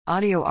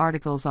audio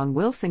articles on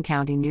Wilson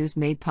County News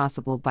made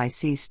possible by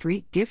C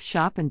Street Gift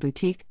Shop and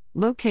Boutique,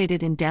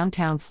 located in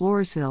downtown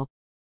Floresville.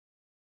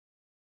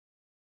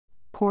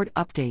 Court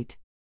update.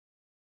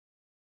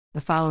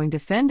 The following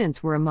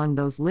defendants were among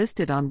those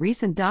listed on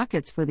recent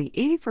dockets for the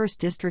 81st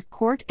District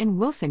Court in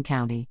Wilson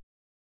County.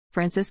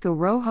 Francisco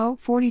Rojo,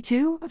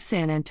 42, of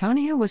San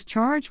Antonio was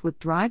charged with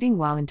driving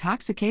while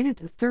intoxicated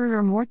the third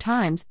or more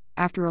times,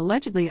 after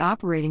allegedly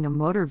operating a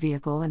motor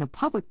vehicle in a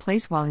public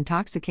place while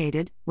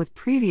intoxicated, with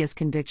previous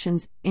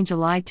convictions in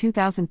July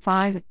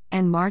 2005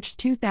 and March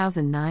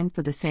 2009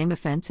 for the same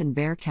offense in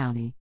Bexar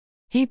County.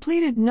 He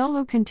pleaded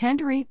nolo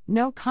contendere,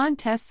 no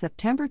contest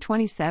September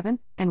 27,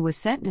 and was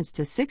sentenced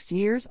to 6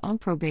 years on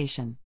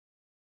probation.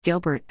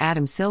 Gilbert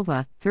Adam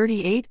Silva,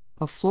 38,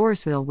 of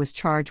Floresville was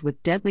charged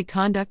with deadly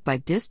conduct by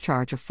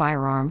discharge of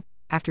firearm,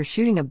 after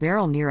shooting a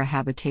barrel near a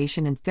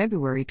habitation in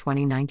February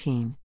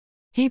 2019.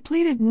 He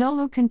pleaded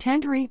nolo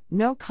contendere,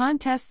 no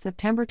contest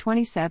September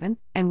 27,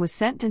 and was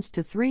sentenced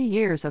to 3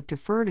 years of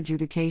deferred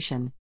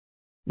adjudication.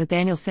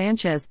 Nathaniel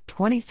Sanchez,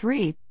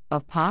 23,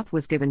 of Poth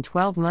was given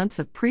 12 months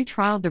of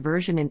pretrial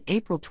diversion in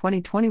April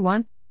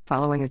 2021,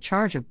 following a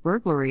charge of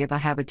burglary of a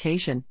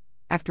habitation,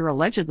 after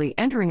allegedly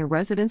entering a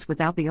residence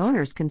without the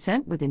owner's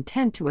consent with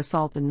intent to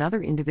assault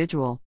another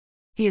individual.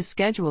 He is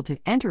scheduled to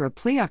enter a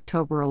plea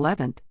October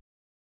 11.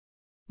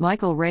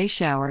 Michael Ray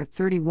Shower,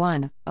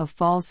 31, of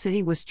Falls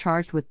City was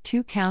charged with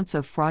 2 counts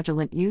of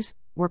fraudulent use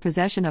or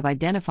possession of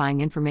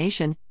identifying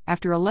information,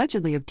 after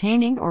allegedly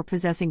obtaining or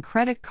possessing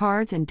credit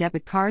cards and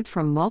debit cards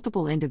from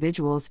multiple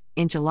individuals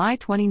in July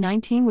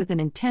 2019 with an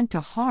intent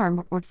to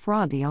harm or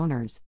defraud the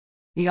owners.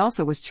 He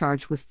also was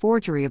charged with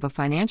forgery of a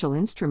financial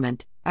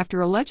instrument, after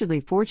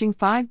allegedly forging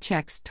 5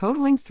 checks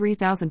totaling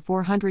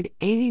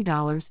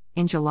 $3,480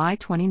 in July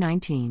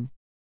 2019.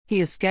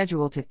 He is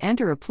scheduled to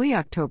enter a plea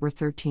October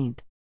 13.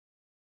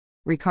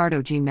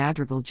 Ricardo G.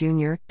 Madrigal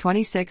Jr.,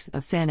 26,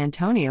 of San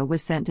Antonio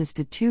was sentenced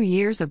to 2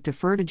 years of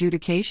deferred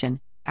adjudication,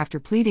 after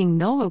pleading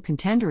nolo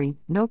contendere,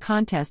 no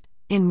contest,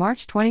 in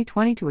March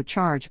 2020 to a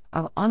charge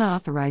of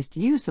unauthorized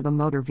use of a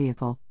motor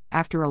vehicle,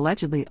 after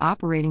allegedly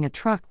operating a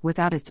truck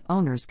without its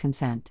owner's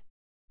consent.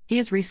 He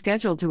is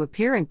rescheduled to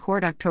appear in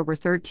court October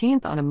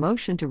 13 on a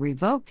motion to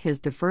revoke his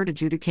deferred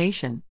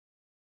adjudication.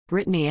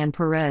 Brittany Ann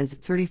Perez,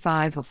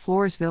 35, of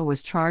Floresville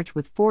was charged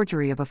with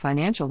forgery of a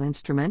financial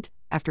instrument,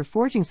 after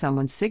forging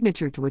someone's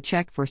signature to a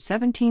check for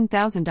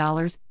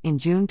 $17,000 in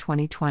June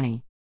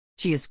 2020.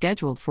 She is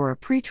scheduled for a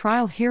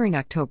pre-trial hearing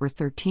October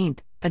 13,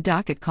 a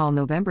docket call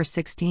November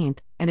 16,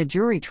 and a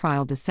jury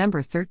trial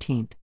December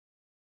 13.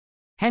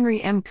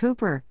 Henry M.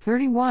 Cooper,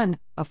 31,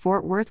 of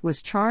Fort Worth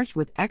was charged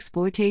with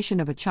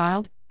exploitation of a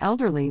child,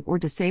 elderly or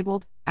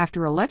disabled,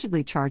 after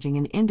allegedly charging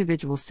an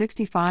individual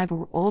 65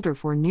 or older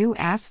for new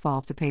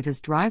asphalt to pave his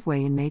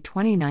driveway in May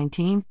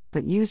 2019,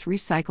 but used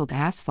recycled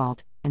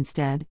asphalt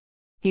instead.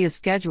 He is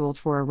scheduled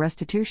for a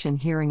restitution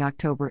hearing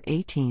October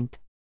 18.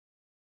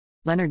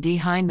 Leonard D.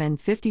 Heineman,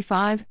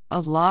 55,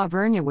 of La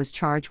Vernia was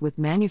charged with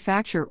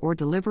manufacture or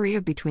delivery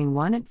of between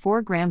 1 and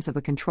 4 grams of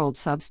a controlled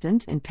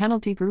substance in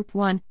Penalty Group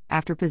 1,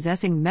 after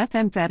possessing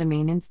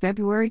methamphetamine in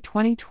February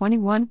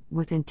 2021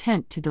 with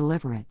intent to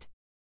deliver it.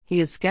 He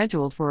is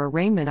scheduled for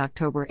arraignment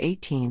October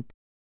 18.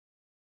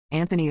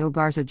 Anthony O.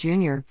 Garza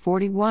Jr.,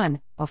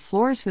 41, of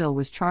Floresville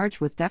was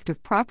charged with theft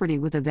of property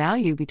with a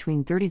value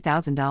between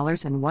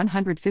 $30,000 and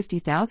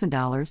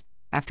 $150,000,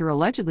 after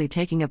allegedly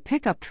taking a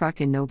pickup truck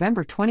in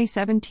November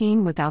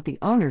 2017 without the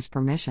owner's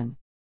permission.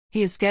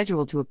 He is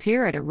scheduled to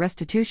appear at a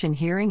restitution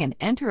hearing and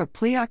enter a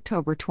plea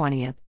October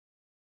 20.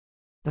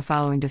 The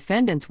following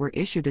defendants were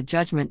issued a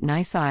judgment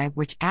nisi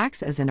which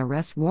acts as an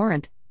arrest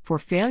warrant, for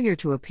failure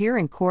to appear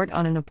in court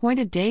on an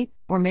appointed date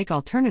or make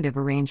alternative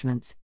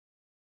arrangements.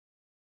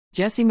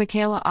 Jesse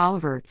Michaela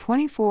Oliver,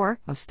 24,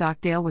 of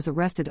Stockdale was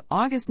arrested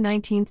August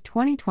 19,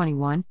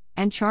 2021,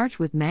 and charged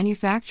with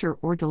manufacture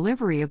or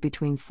delivery of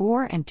between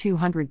 4 and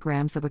 200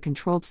 grams of a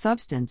controlled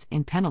substance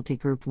in Penalty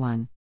Group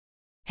 1.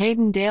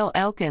 Hayden Dale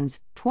Elkins,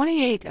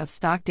 28, of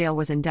Stockdale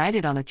was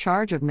indicted on a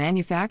charge of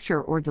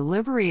manufacture or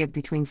delivery of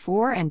between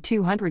 4 and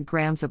 200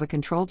 grams of a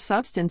controlled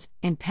substance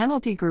in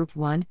Penalty Group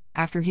 1,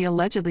 after he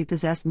allegedly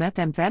possessed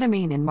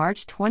methamphetamine in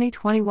March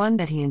 2021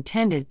 that he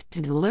intended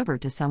to deliver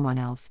to someone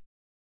else.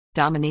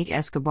 Dominique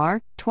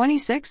Escobar,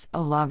 26,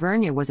 of La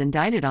Vernia was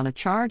indicted on a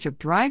charge of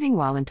driving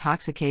while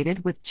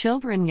intoxicated with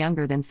children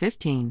younger than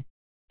 15.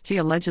 She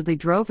allegedly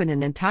drove in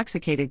an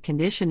intoxicated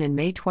condition in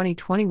May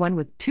 2021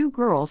 with 2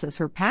 girls as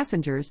her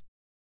passengers.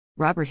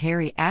 Robert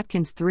Harry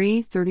Atkins,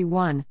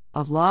 31,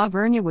 of La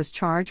Vernia was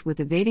charged with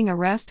evading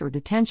arrest or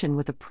detention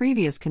with a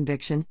previous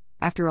conviction,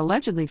 after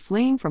allegedly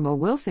fleeing from a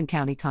Wilson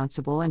County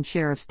constable and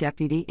sheriff's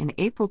deputy in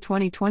April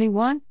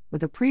 2021,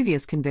 with a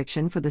previous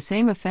conviction for the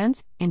same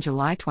offense in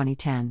July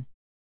 2010.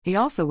 He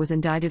also was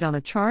indicted on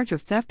a charge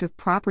of theft of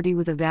property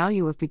with a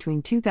value of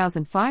between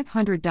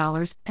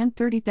 $2,500 and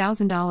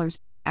 $30,000,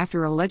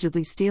 after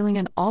allegedly stealing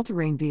an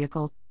all-terrain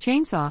vehicle,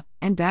 chainsaw,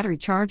 and battery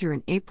charger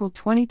in April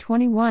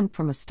 2021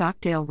 from a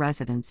Stockdale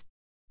residence.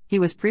 He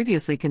was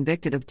previously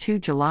convicted of 2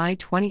 July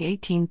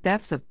 2018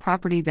 thefts of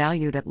property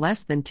valued at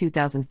less than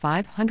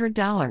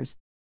 $2,500.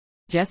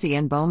 Jesse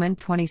N. Bowman,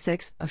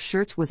 26, of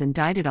Schertz was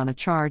indicted on a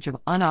charge of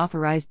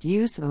unauthorized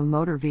use of a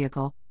motor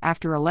vehicle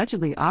after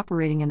allegedly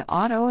operating an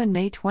auto in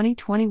May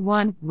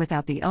 2021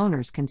 without the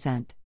owner's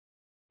consent.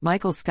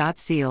 Michael Scott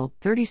Seal,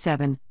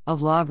 37,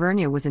 of La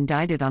Vernia was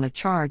indicted on a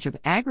charge of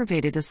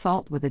aggravated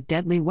assault with a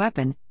deadly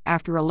weapon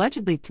after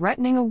allegedly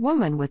threatening a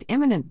woman with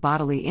imminent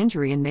bodily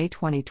injury in May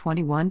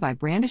 2021 by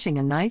brandishing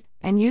a knife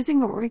and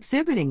using or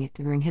exhibiting it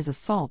during his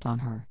assault on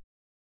her.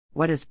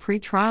 What is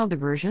pretrial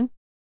diversion?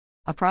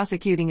 A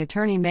prosecuting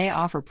attorney may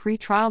offer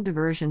pretrial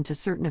diversion to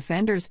certain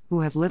offenders who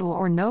have little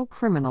or no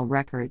criminal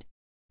record.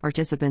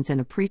 Participants in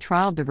a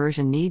pretrial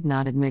diversion need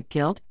not admit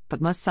guilt,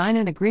 but must sign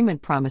an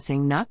agreement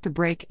promising not to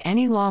break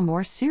any law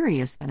more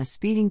serious than a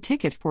speeding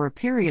ticket for a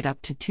period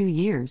up to 2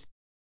 years.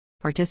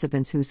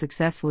 Participants who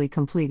successfully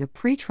complete a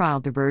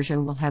pretrial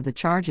diversion will have the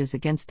charges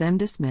against them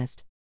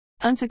dismissed.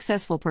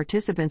 Unsuccessful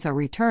participants are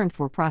returned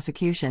for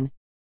prosecution.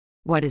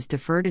 What is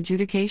deferred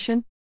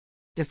adjudication?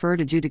 Deferred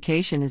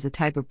adjudication is a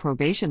type of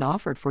probation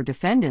offered for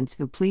defendants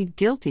who plead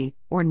guilty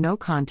or no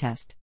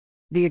contest.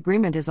 The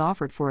agreement is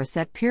offered for a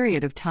set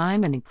period of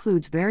time and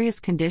includes various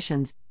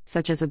conditions,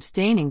 such as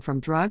abstaining from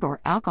drug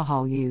or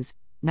alcohol use,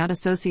 not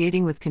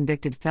associating with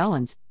convicted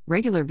felons,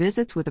 regular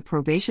visits with a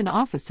probation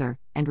officer,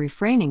 and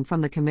refraining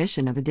from the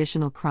commission of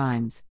additional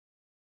crimes.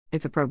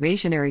 If the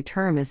probationary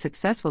term is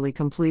successfully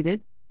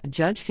completed, a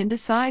judge can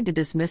decide to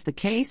dismiss the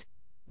case,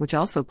 which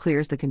also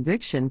clears the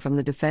conviction from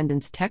the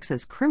defendant's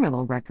Texas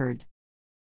criminal record.